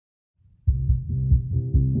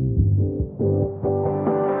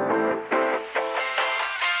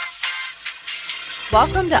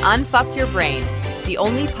Welcome to Unfuck Your Brain, the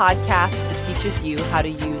only podcast that teaches you how to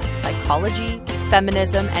use psychology,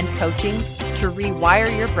 feminism, and coaching to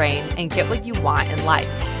rewire your brain and get what you want in life.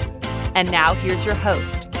 And now here's your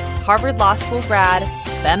host, Harvard Law School grad,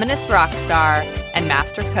 feminist rock star, and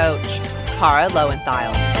master coach, Kara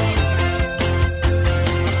Loewentheil.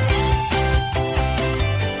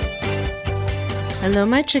 Hello,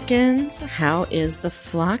 my chickens. How is the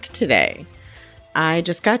flock today? I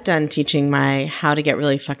just got done teaching my How to Get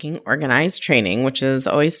Really Fucking Organized training, which is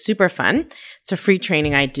always super fun. It's a free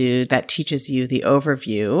training I do that teaches you the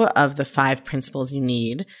overview of the 5 principles you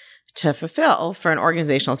need to fulfill for an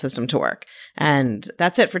organizational system to work. And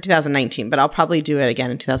that's it for 2019, but I'll probably do it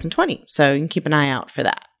again in 2020. So you can keep an eye out for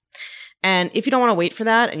that. And if you don't want to wait for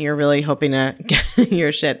that and you're really hoping to get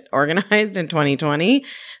your shit organized in 2020,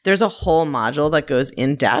 there's a whole module that goes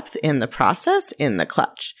in depth in the process in the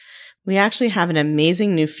clutch. We actually have an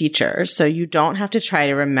amazing new feature, so you don't have to try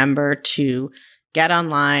to remember to get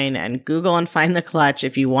online and Google and find the clutch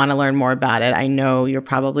if you want to learn more about it. I know you're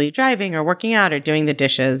probably driving or working out or doing the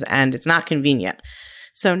dishes, and it's not convenient.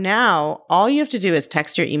 So now all you have to do is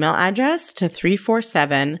text your email address to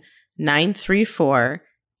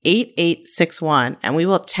 347-934-8861, and we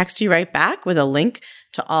will text you right back with a link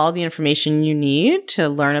to all the information you need to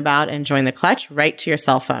learn about and join the clutch right to your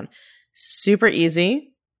cell phone. Super easy.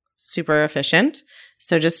 Super efficient.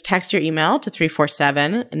 So just text your email to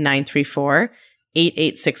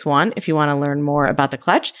 347-934-8861 if you want to learn more about the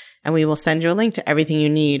clutch, and we will send you a link to everything you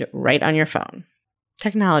need right on your phone.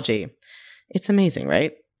 Technology. It's amazing,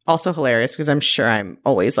 right? Also hilarious because I'm sure I'm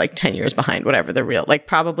always like 10 years behind whatever the real, like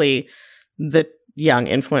probably the young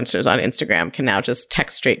influencers on Instagram can now just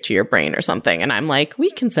text straight to your brain or something. And I'm like,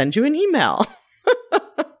 we can send you an email.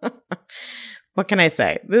 What can I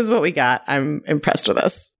say? This is what we got. I'm impressed with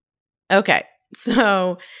us. Okay,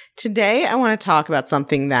 so today I want to talk about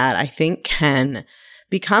something that I think can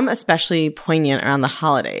become especially poignant around the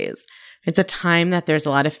holidays. It's a time that there's a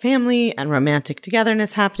lot of family and romantic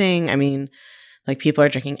togetherness happening. I mean, like people are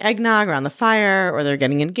drinking eggnog around the fire, or they're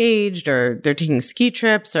getting engaged, or they're taking ski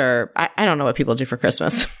trips, or I don't know what people do for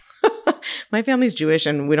Christmas. My family's Jewish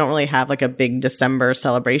and we don't really have like a big December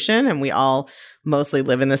celebration, and we all mostly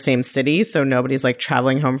live in the same city. So nobody's like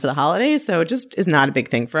traveling home for the holidays. So it just is not a big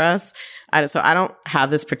thing for us. So I don't have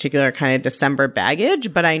this particular kind of December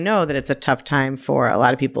baggage, but I know that it's a tough time for a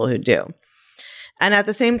lot of people who do. And at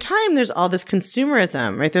the same time, there's all this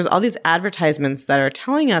consumerism, right? There's all these advertisements that are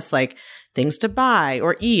telling us like things to buy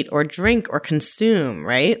or eat or drink or consume,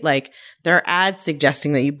 right? Like there are ads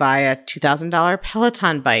suggesting that you buy a $2,000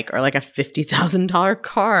 Peloton bike or like a $50,000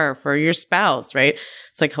 car for your spouse, right?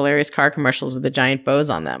 It's like hilarious car commercials with the giant bows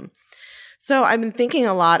on them. So I've been thinking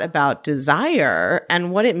a lot about desire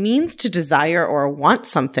and what it means to desire or want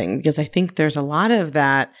something, because I think there's a lot of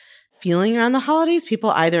that feeling around the holidays.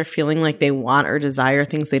 People either feeling like they want or desire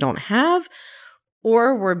things they don't have,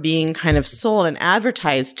 or we're being kind of sold and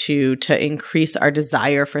advertised to increase our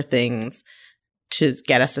desire for things to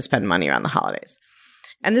get us to spend money around the holidays.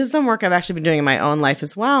 And this is some work I've actually been doing in my own life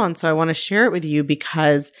as well. And so I want to share it with you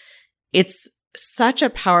because it's such a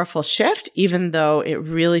powerful shift, even though it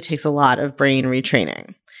really takes a lot of brain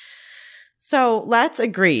retraining. So let's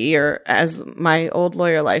agree, or as my old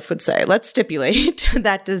lawyer life would say, let's stipulate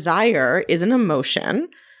that desire is an emotion,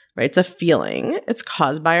 right? It's a feeling. It's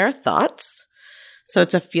caused by our thoughts. So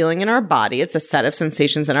it's a feeling in our body. It's a set of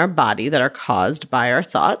sensations in our body that are caused by our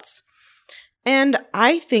thoughts. And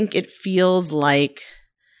I think it feels like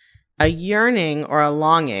a yearning or a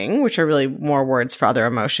longing, which are really more words for other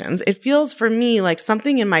emotions. It feels for me like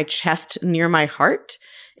something in my chest near my heart,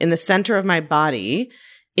 in the center of my body,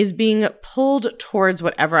 is being pulled towards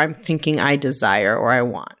whatever I'm thinking I desire or I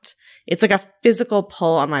want. It's like a physical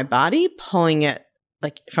pull on my body, pulling it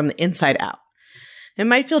like from the inside out. It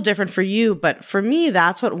might feel different for you, but for me,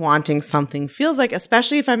 that's what wanting something feels like,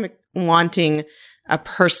 especially if I'm wanting a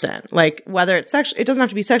person. Like whether it's sexual, it doesn't have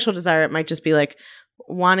to be sexual desire. It might just be like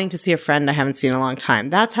wanting to see a friend I haven't seen in a long time.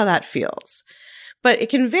 That's how that feels. But it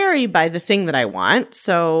can vary by the thing that I want.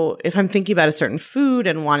 So if I'm thinking about a certain food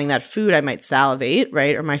and wanting that food, I might salivate,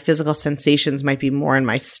 right? Or my physical sensations might be more in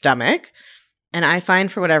my stomach. And I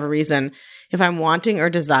find for whatever reason, if I'm wanting or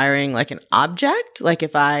desiring like an object, like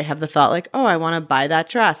if I have the thought like, oh, I want to buy that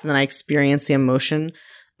dress, and then I experience the emotion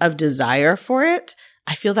of desire for it,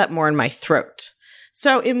 I feel that more in my throat.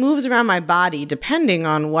 So it moves around my body depending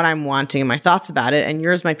on what I'm wanting and my thoughts about it, and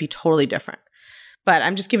yours might be totally different. But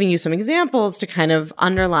I'm just giving you some examples to kind of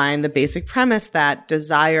underline the basic premise that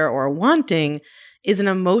desire or wanting is an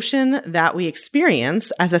emotion that we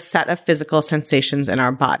experience as a set of physical sensations in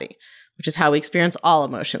our body. which is how we experience all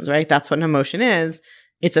emotions, right? That's what an emotion is.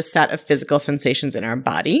 It's a set of physical sensations in our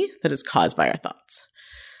body that is caused by our thoughts.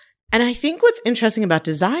 And I think what's interesting about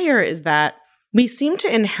desire is that we seem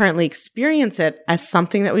to inherently experience it as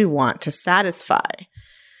something that we want to satisfy.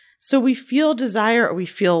 So we feel desire or we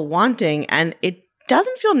feel wanting, and it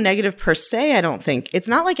doesn't feel negative per se, I don't think. It's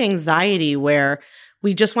not like anxiety where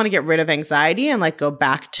we just want to get rid of anxiety and like go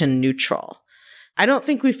back to neutral. I don't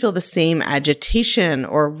think we feel the same agitation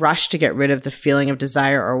or rush to get rid of the feeling of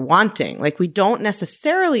desire or wanting. Like we don't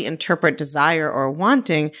necessarily interpret desire or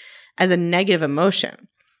wanting as a negative emotion,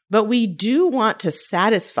 but we do want to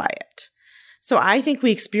satisfy it. So I think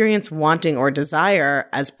we experience wanting or desire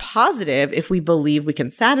as positive if we believe we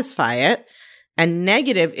can satisfy it, and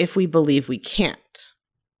negative if we believe we can't.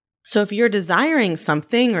 So if you're desiring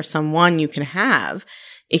something or someone you can have,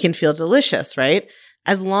 it can feel delicious, right?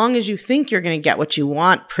 As long as you think you're going to get what you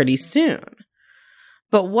want pretty soon.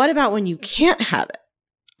 But what about when you can't have it?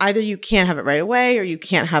 Either you can't have it right away or you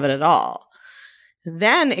can't have it at all.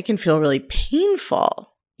 Then it can feel really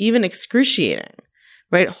painful, even excruciating.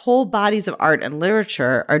 Right? Whole bodies of art and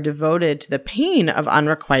literature are devoted to the pain of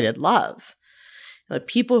unrequited love. The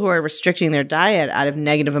people who are restricting their diet out of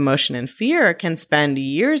negative emotion and fear can spend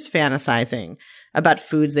years fantasizing about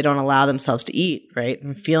foods they don't allow themselves to eat, right?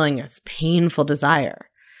 And feeling this painful desire.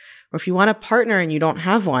 Or if you want a partner and you don't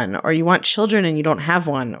have one, or you want children and you don't have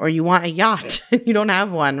one, or you want a yacht and you don't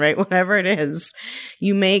have one, right? Whatever it is,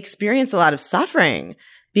 you may experience a lot of suffering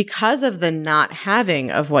because of the not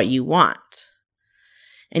having of what you want.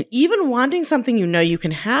 And even wanting something you know you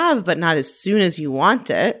can have, but not as soon as you want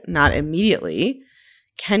it, not immediately,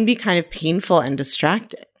 can be kind of painful and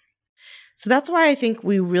distracting. So that's why I think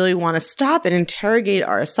we really want to stop and interrogate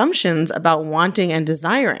our assumptions about wanting and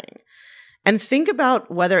desiring, and think about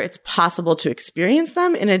whether it's possible to experience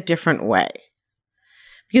them in a different way.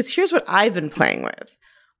 Because here's what I've been playing with.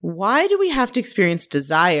 Why do we have to experience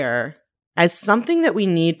desire as something that we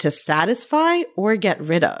need to satisfy or get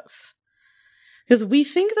rid of? Because we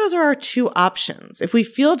think those are our two options. If we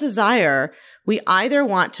feel desire, we either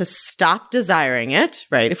want to stop desiring it,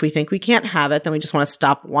 right? If we think we can't have it, then we just want to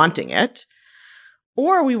stop wanting it.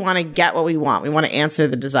 Or we want to get what we want. We want to answer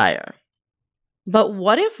the desire. But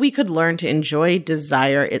what if we could learn to enjoy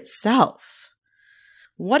desire itself?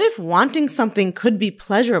 What if wanting something could be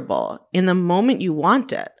pleasurable in the moment you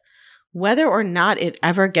want it, whether or not it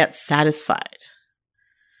ever gets satisfied?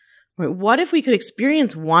 What if we could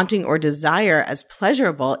experience wanting or desire as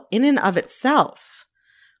pleasurable in and of itself,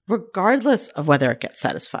 regardless of whether it gets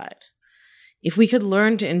satisfied? If we could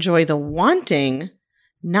learn to enjoy the wanting,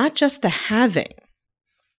 not just the having,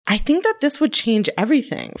 I think that this would change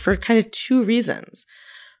everything for kind of two reasons.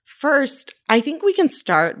 First, I think we can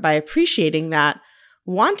start by appreciating that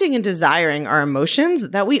wanting and desiring are emotions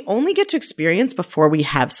that we only get to experience before we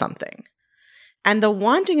have something. And the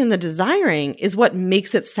wanting and the desiring is what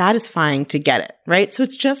makes it satisfying to get it, right? So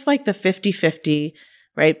it's just like the 50-50,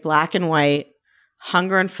 right? Black and white,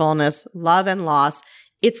 hunger and fullness, love and loss.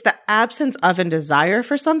 It's the absence of a desire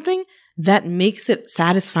for something that makes it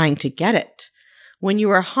satisfying to get it. When you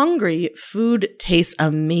are hungry, food tastes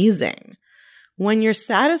amazing. When you're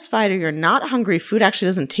satisfied or you're not hungry, food actually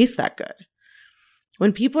doesn't taste that good.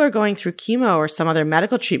 When people are going through chemo or some other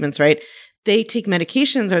medical treatments, right? They take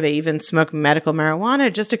medications or they even smoke medical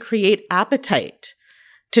marijuana just to create appetite,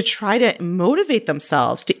 to try to motivate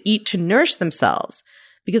themselves to eat, to nourish themselves.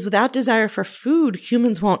 Because without desire for food,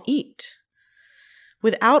 humans won't eat.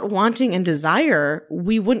 Without wanting and desire,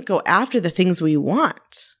 we wouldn't go after the things we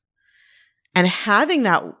want. And having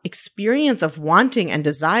that experience of wanting and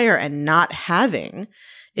desire and not having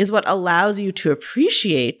is what allows you to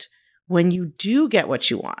appreciate when you do get what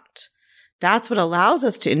you want. That's what allows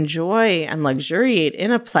us to enjoy and luxuriate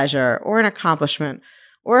in a pleasure or an accomplishment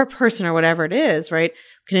or a person or whatever it is, right?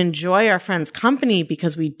 We can enjoy our friend's company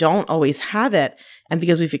because we don't always have it and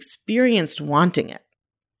because we've experienced wanting it.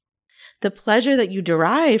 The pleasure that you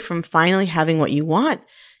derive from finally having what you want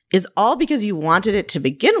is all because you wanted it to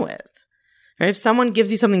begin with. Right? If someone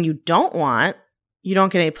gives you something you don't want, you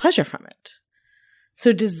don't get any pleasure from it.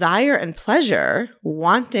 So desire and pleasure,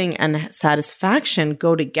 wanting and satisfaction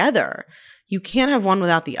go together. You can't have one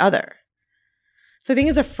without the other. So I think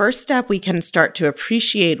as a first step, we can start to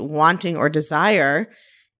appreciate wanting or desire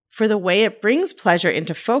for the way it brings pleasure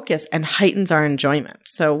into focus and heightens our enjoyment.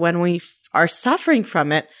 So when we are suffering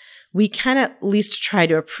from it, we can at least try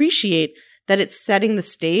to appreciate that it's setting the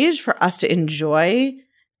stage for us to enjoy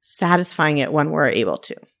satisfying it when we're able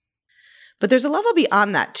to. But there's a level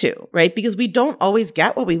beyond that too, right? Because we don't always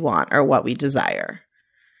get what we want or what we desire.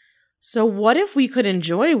 So what if we could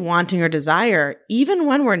enjoy wanting or desire even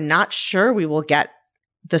when we're not sure we will get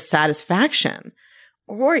the satisfaction,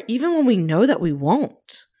 or even when we know that we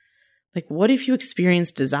won't? Like, what if you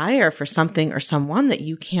experience desire for something or someone that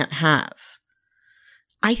you can't have?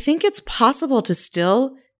 I think it's possible to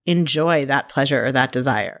still enjoy that pleasure or that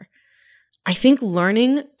desire. I think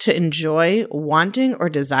learning to enjoy wanting or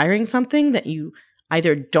desiring something that you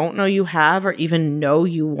either don't know you have or even know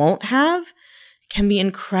you won't have can be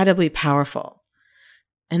incredibly powerful.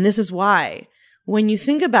 And this is why, when you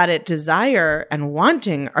think about it, desire and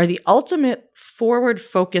wanting are the ultimate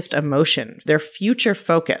forward-focused emotion. They're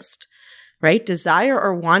future-focused, right? Desire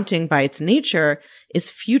or wanting by its nature is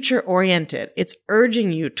future-oriented. It's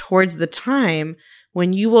urging you towards the time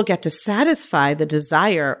when you will get to satisfy the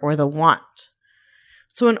desire or the want.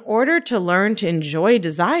 So in order to learn to enjoy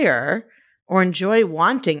desire or enjoy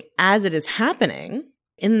wanting as it is happening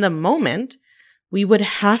in the moment, we would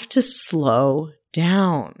have to slow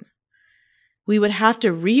down. We would have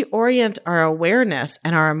to reorient our awareness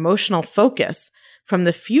and our emotional focus from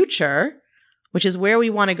the future, which is where we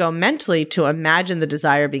want to go mentally to imagine the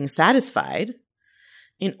desire being satisfied,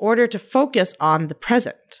 in order to focus on the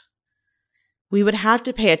present. We would have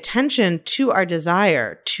to pay attention to our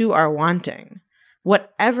desire, to our wanting,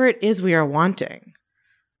 whatever it is we are wanting.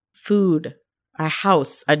 Food, a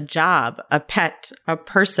house, a job, a pet, a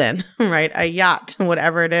person, right? A yacht,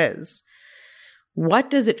 whatever it is. What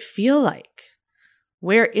does it feel like?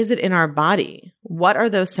 Where is it in our body? What are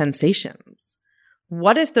those sensations?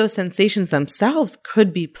 What if those sensations themselves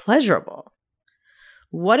could be pleasurable?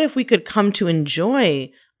 What if we could come to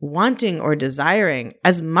enjoy wanting or desiring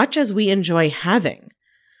as much as we enjoy having,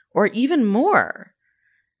 or even more,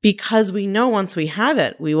 because we know once we have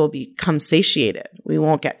it, we will become satiated. We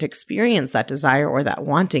won't get to experience that desire or that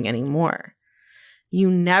wanting anymore. You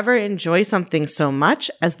never enjoy something so much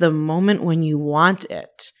as the moment when you want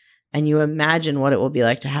it and you imagine what it will be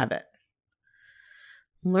like to have it.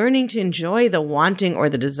 Learning to enjoy the wanting or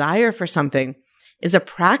the desire for something is a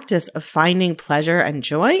practice of finding pleasure and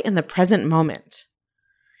joy in the present moment,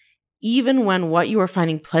 even when what you are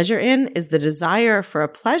finding pleasure in is the desire for a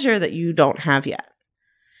pleasure that you don't have yet.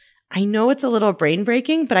 I know it's a little brain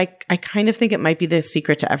breaking, but I kind of think it might be the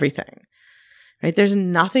secret to everything, right? There's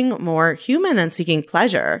nothing more human than seeking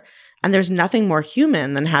pleasure, and there's nothing more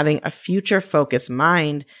human than having a future-focused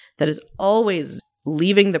mind that is always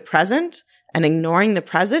leaving the present and ignoring the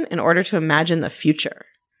present in order to imagine the future.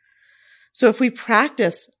 So if we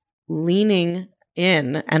practice leaning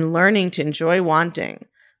in and learning to enjoy wanting,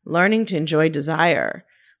 learning to enjoy desire,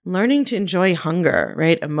 learning to enjoy hunger,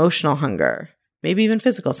 right? Emotional hunger, maybe even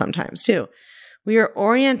physical sometimes too. We are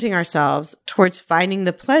orienting ourselves towards finding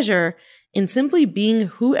the pleasure in simply being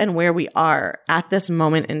who and where we are at this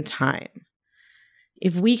moment in time.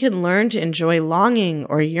 If we can learn to enjoy longing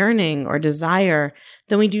or yearning or desire,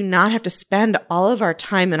 then we do not have to spend all of our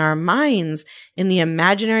time in our minds in the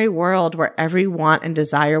imaginary world where every want and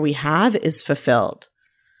desire we have is fulfilled.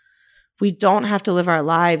 We don't have to live our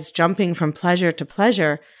lives jumping from pleasure to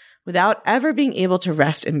pleasure without ever being able to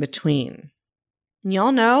rest in between.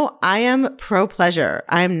 Y'all know I am pro-pleasure.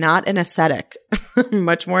 I am not an ascetic,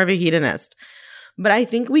 much more of a hedonist. But I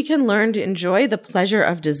think we can learn to enjoy the pleasure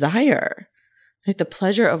of desire, like the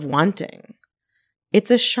pleasure of wanting.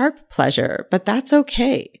 It's a sharp pleasure, but that's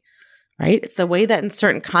okay, right? It's the way that in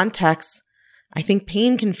certain contexts, I think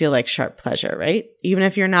pain can feel like sharp pleasure, right? Even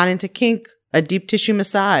if you're not into kink, a deep tissue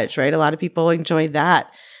massage, right? A lot of people enjoy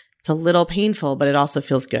that. It's a little painful, but it also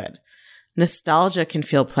feels good. Nostalgia can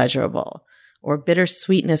feel pleasurable, or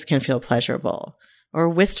bittersweetness can feel pleasurable, or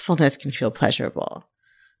wistfulness can feel pleasurable,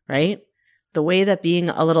 right? The way that being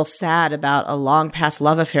a little sad about a long past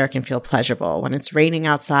love affair can feel pleasurable when it's raining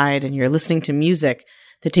outside and you're listening to music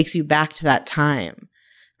that takes you back to that time,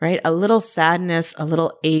 right? A little sadness, a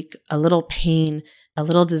little ache, a little pain, a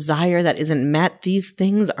little desire that isn't met. These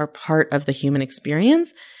things are part of the human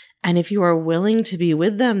experience. And if you are willing to be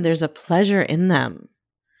with them, there's a pleasure in them.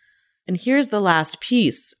 And here's the last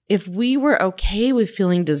piece. If we were okay with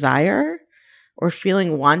feeling desire or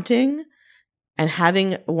feeling wanting and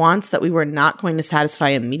having wants that we were not going to satisfy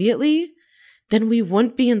immediately, then we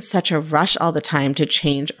wouldn't be in such a rush all the time to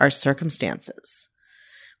change our circumstances.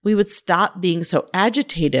 We would stop being so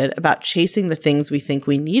agitated about chasing the things we think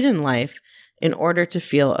we need in life in order to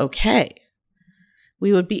feel okay.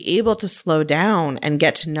 We would be able to slow down and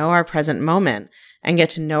get to know our present moment and get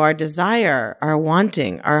to know our desire, our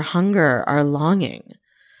wanting, our hunger, our longing,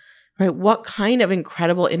 right? What kind of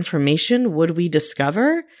incredible information would we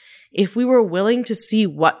discover if we were willing to see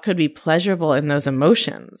what could be pleasurable in those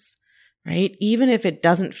emotions, right? Even if it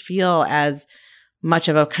doesn't feel as much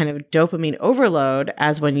of a kind of dopamine overload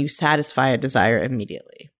as when you satisfy a desire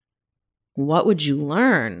immediately. What would you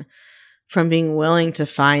learn from being willing to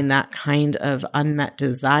find that kind of unmet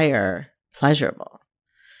desire pleasurable?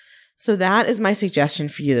 So that is my suggestion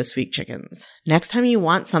for you this week, chickens. Next time you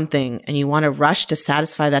want something and you want to rush to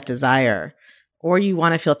satisfy that desire, or you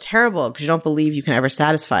want to feel terrible because you don't believe you can ever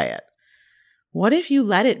satisfy it, what if you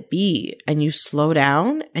let it be and you slow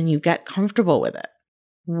down and you get comfortable with it?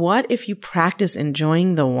 What if you practice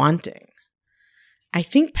enjoying the wanting? I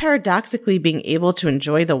think paradoxically, being able to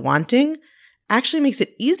enjoy the wanting actually makes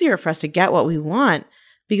it easier for us to get what we want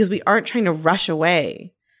because we aren't trying to rush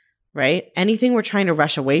away, right? Anything we're trying to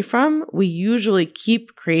rush away from, we usually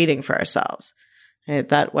keep creating for ourselves. Right?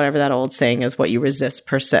 That, whatever that old saying is, what you resist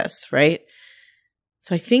persists, right?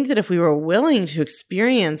 So I think that if we were willing to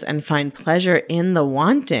experience and find pleasure in the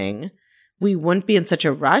wanting, we wouldn't be in such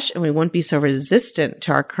a rush and we wouldn't be so resistant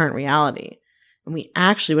to our current reality. And we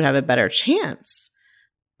actually would have a better chance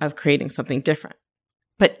of creating something different.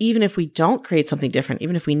 But even if we don't create something different,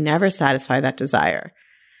 even if we never satisfy that desire,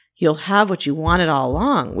 you'll have what you wanted all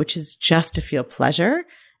along, which is just to feel pleasure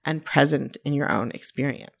and present in your own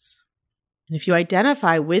experience. And if you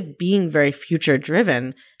identify with being very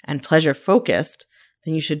future-driven and pleasure-focused,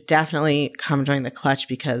 then you should definitely come join the Clutch,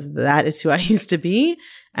 because that is who I used to be,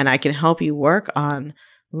 and I can help you work on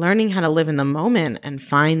learning how to live in the moment and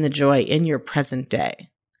find the joy in your present day.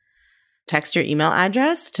 Text your email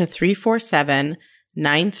address to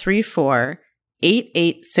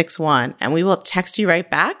 347-934-8861, and we will text you right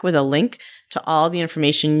back with a link to all the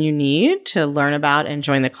information you need to learn about and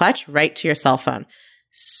join the Clutch right to your cell phone.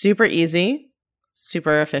 Super easy,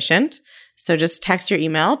 super efficient. So just text your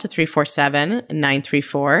email to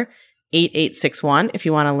 347-934-8861 if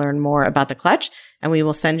you want to learn more about the Clutch, and we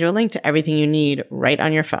will send you a link to everything you need right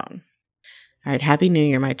on your phone. All right, Happy New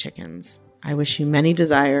Year, my chickens. I wish you many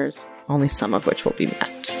desires, only some of which will be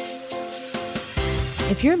met.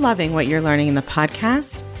 If you're loving what you're learning in the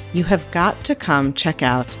podcast, you have got to come check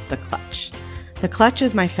out The Clutch. The Clutch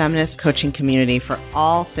is my feminist coaching community for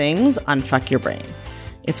all things unfuck your brain.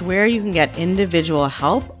 It's where you can get individual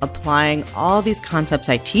help applying all these concepts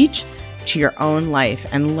I teach to your own life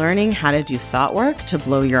and learning how to do thought work to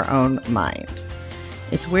blow your own mind.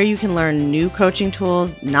 It's where you can learn new coaching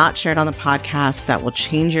tools not shared on the podcast that will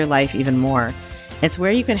change your life even more. It's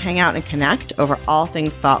where you can hang out and connect over all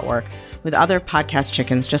things thought work with other podcast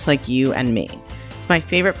chickens just like you and me. It's my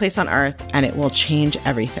favorite place on earth, and it will change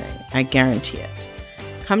everything. I guarantee it.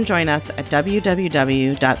 Come join us at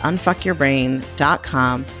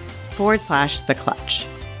www.unfuckyourbrain.com/The Clutch.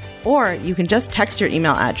 Or you can just text your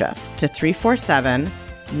email address to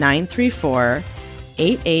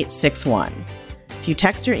 347-934-8861. If you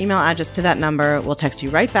text your email address to that number, we'll text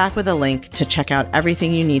you right back with a link to check out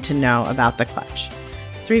everything you need to know about The Clutch.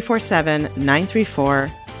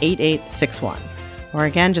 347-934-8861. Or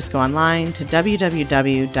again, just go online to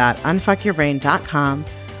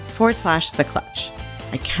www.unfuckyourbrain.com/The Clutch.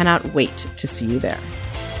 I cannot wait to see you there.